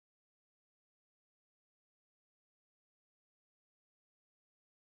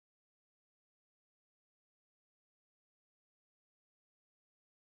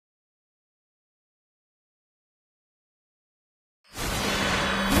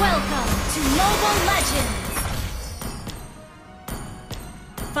Welcome to Mobile Legends!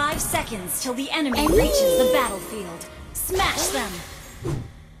 5 seconds till the enemy reaches the battlefield. Smash them!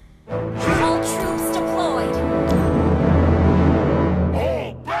 All troops deployed!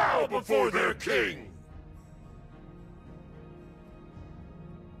 All bow before their king!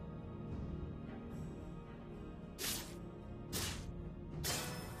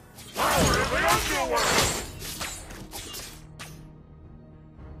 Power of the underworld!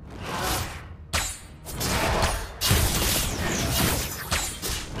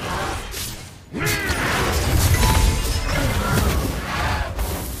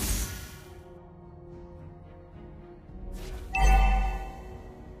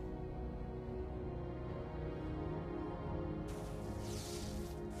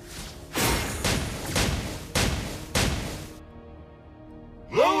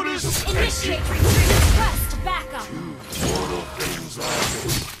 Initiate retreat! Request backup! Mortal things are.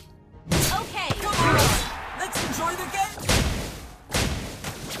 Okay! Let's enjoy the game!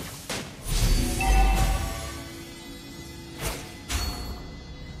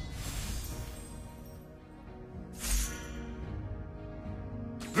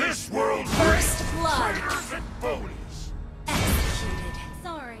 This world First blood! traitors and phonies! Executed.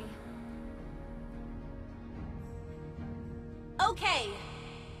 Sorry. Okay!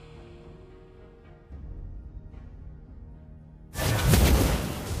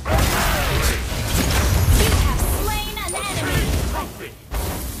 You have slain an enemy! Trophy!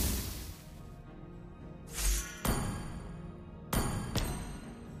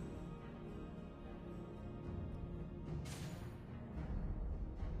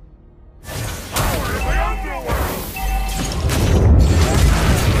 Power of the underworld!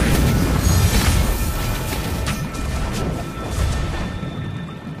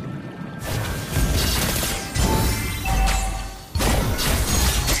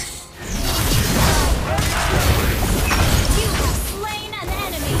 You have slain an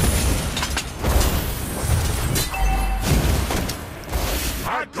enemy!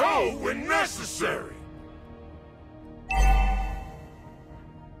 I go when necessary!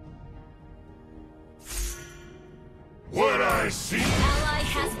 What I see Ally is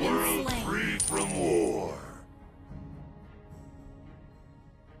has a been world slain. free from war.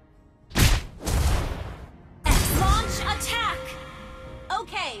 Launch attack!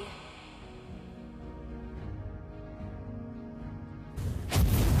 Okay.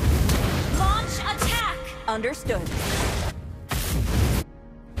 Launch attack! Understood.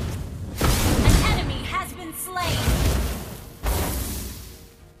 An enemy has been slain.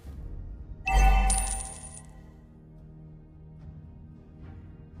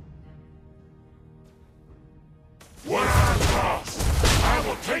 What I've lost, I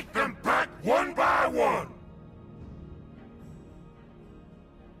will take them back one by one!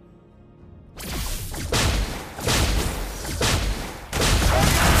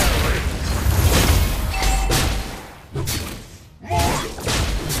 Mortal!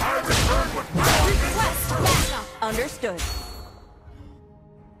 I return with power and Request backup! Understood.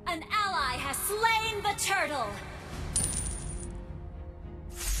 An ally has slain the turtle.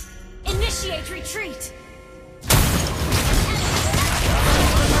 Initiate retreat!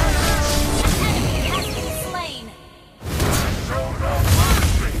 An enemy has been slain. show no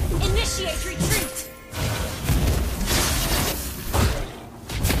mercy! Initiate retreat!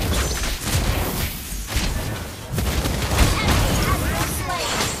 Enemy has been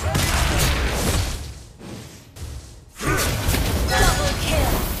slain. Double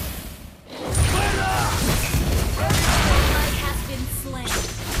kill! Ally has been slain.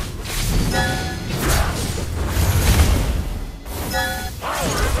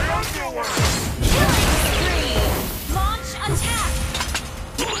 Power of the underworld! Killing spree! Launch attack!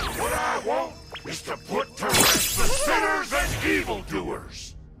 What I want is to put to rest the sinners and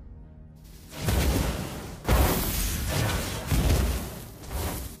evildoers!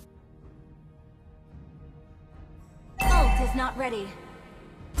 Ult is not ready.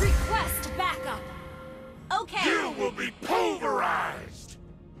 Request backup! Okay! You will be pulverized!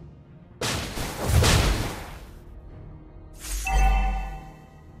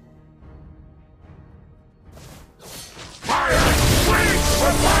 Fire flames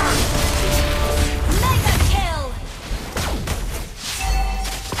for fun! Mega kill!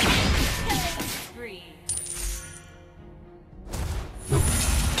 Killing spree.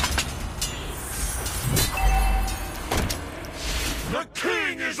 The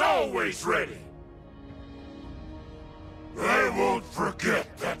king is always ready! I won't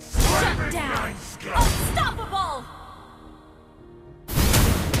forget that Shut flaming down! night sky! Unstoppable!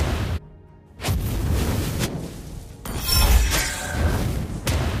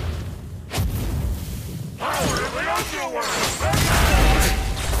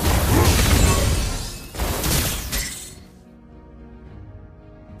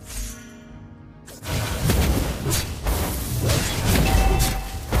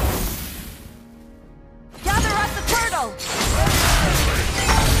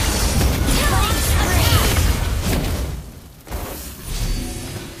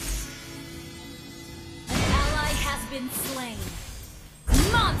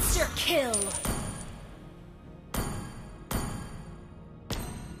 Monster kill!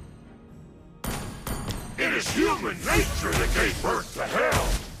 It is human nature that gave birth to hell!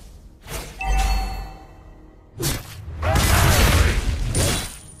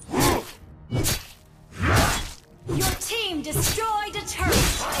 Your team destroyed a turret!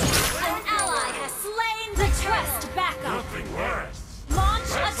 An ally has slain the Request backup! Nothing lasts! Launch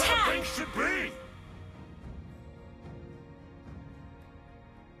That's how attack! things should be!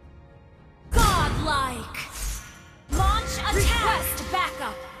 Godlike! Launch attack! Request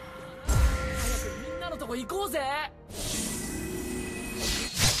backup! 早くみんなのとこ行こうぜ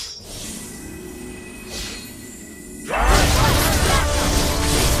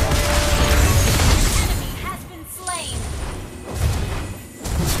Enemy has been slain!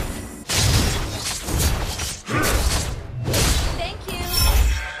 Thank you!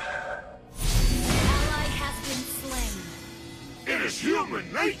 Ally has been slain. It is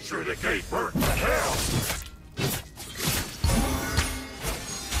human nature that gave birth to hell!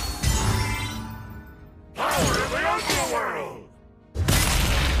 Power of the underworld!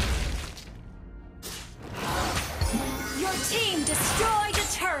 Your team destroyed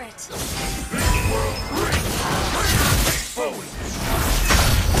a turret! This world brings forward!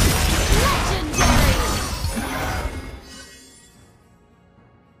 Legendary!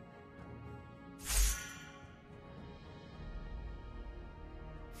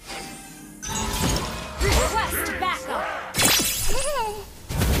 Request backup!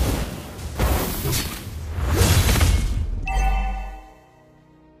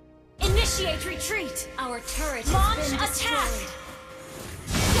 Initiate retreat! Our turret has been destroyed.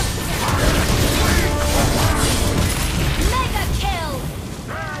 Mega kill!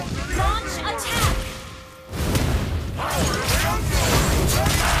 Launch attack! Power of the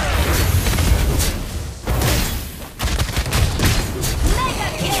underworld! Mega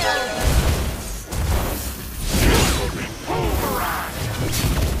kill! You will be pulverized!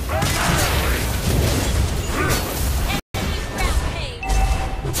 Enemy rampage!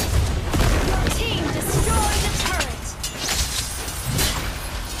 Your team destroyed a turret!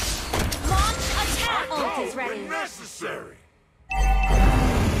 Launch attack! Ult is When ready. necessary!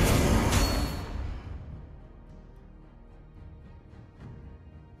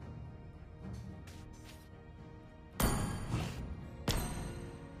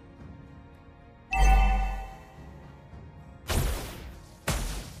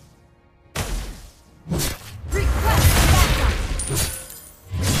 Request backup!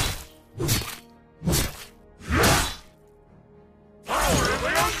 Power of the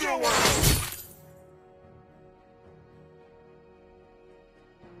underworld!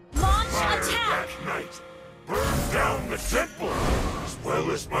 Launch Fire attack! that night! Burn down the temple! As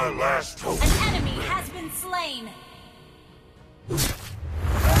well as my last hope! An enemy has been slain! An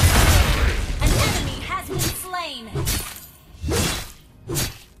enemy has been slain!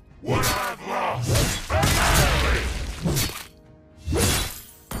 What I've lost!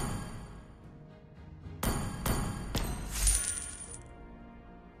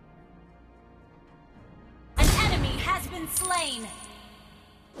 An enemy has been slain!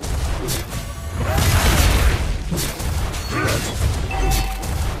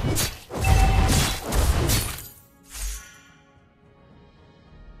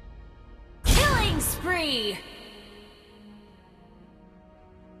 Killing spree!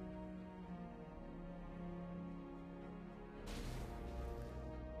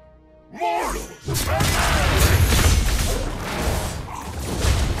 Mortals!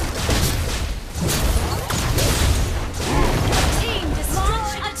 Team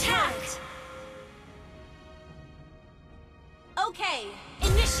launch attack! Okay,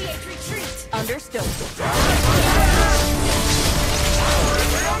 initiate retreat! Understood.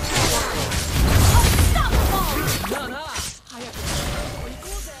 Unstoppable! なあなあ早くみんなのとこ行こう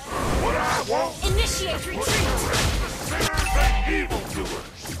ぜ What I want Initiate retreat! is the sinners and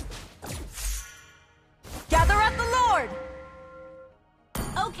evildoers! Gather at the Lord!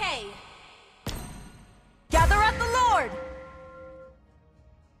 Okay, Gather at the Lord!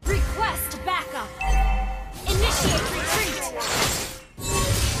 request backup! Initiate retreat!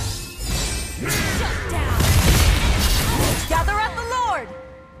 Shut down! Gather at the Lord!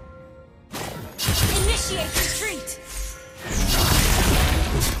 Initiate retreat!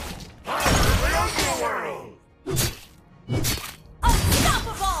 Power of the underworld!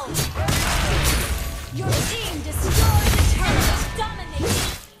 Unstoppable! Your team destroyed the turret! Dominated!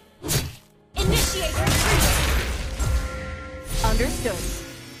 Initiate retreat! Understood.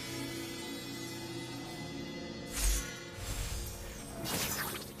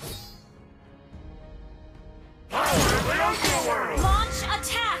 Power of the underworld! Launch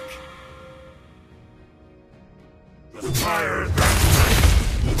attack!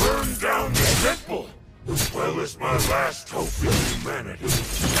 Simple. Well, it's my last hope in humanity.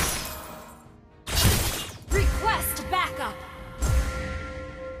 Request backup.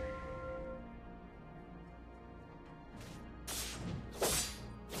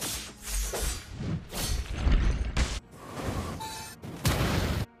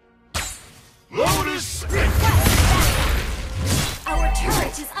 Lotus! Request backup. Our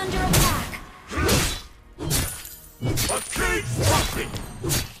turret is under attack. A king's puppet!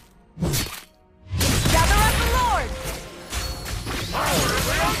 Gather at the Lord! Power of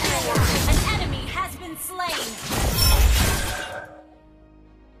the underworld! An enemy has been slain.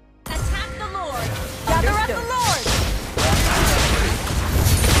 Attack the Lord. Gather at the Lord!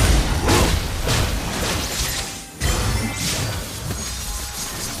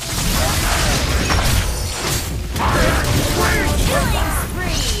 Killing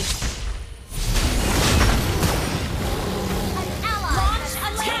spree. An ally launch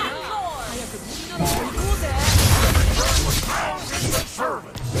attack. Thousands of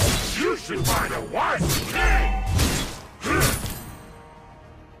servants! You should find a wiser king!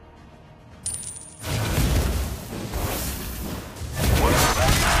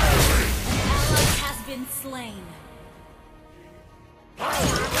 Ally has been slain. Power of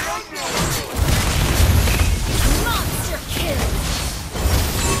the underworld! Monster kill.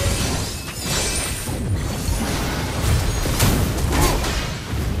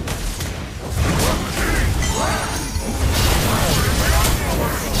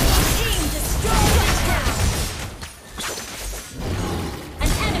 Team destroy the town. An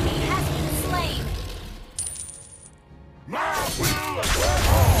enemy has been slain. My will above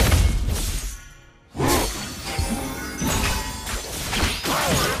all!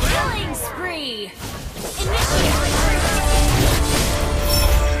 Killing spree. Initiate retreat.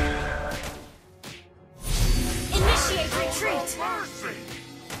 Initiate retreat. Mercy!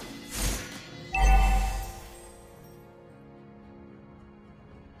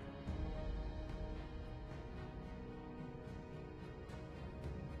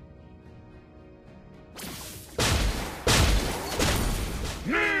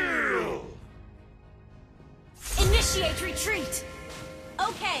 Kneel! Initiate retreat.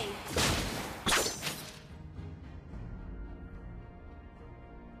 Okay.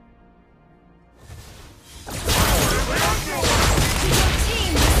 Your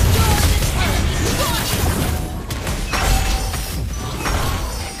team destroyed the enemy.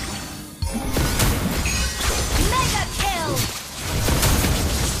 Mega kill.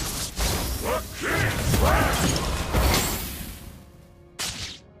 The king's wrath!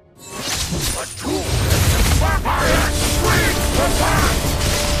 A tool! Barbarian screams the back!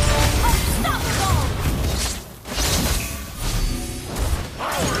 Unstoppable.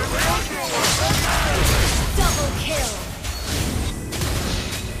 Power of the underworld! Double kill.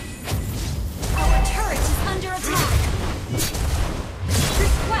 Our turret is under attack.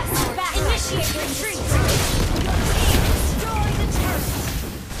 Request back. Initiate retreat. Your team destroyed the turret.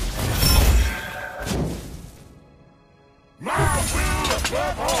 My will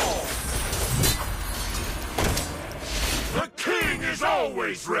above all! The king is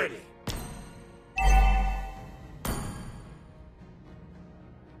always ready!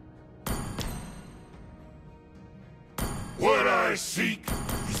 What I seek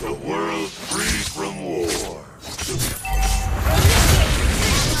is the world free from war.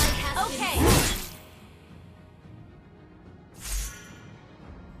 Okay.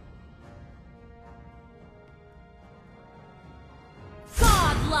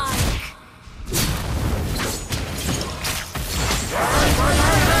 Godlike.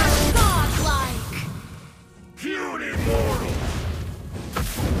 Godlike. Puny mortal!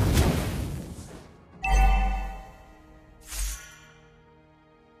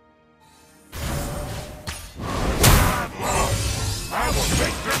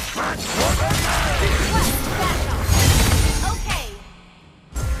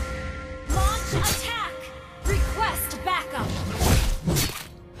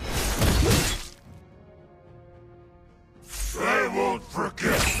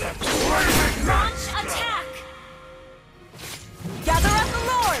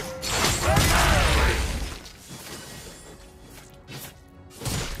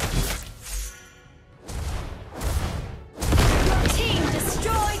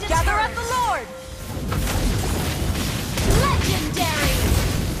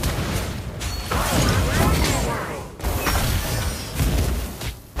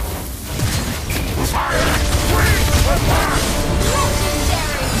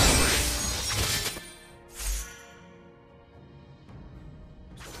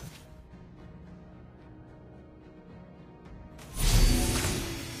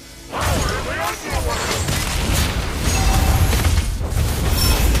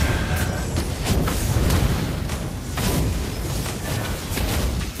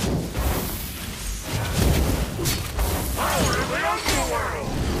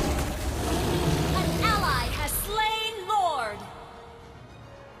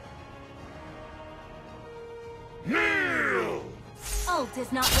 ult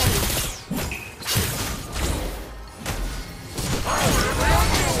is not ready.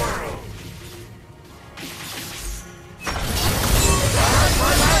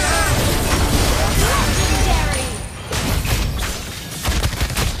 Legendary!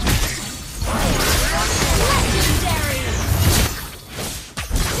 Legendary!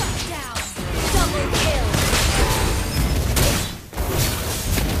 Shut down! Double kill!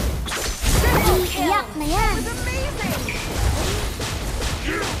 Triple kill! ยักษ์นะย่า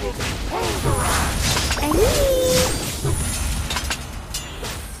You will be pulverized! ไอ้นี่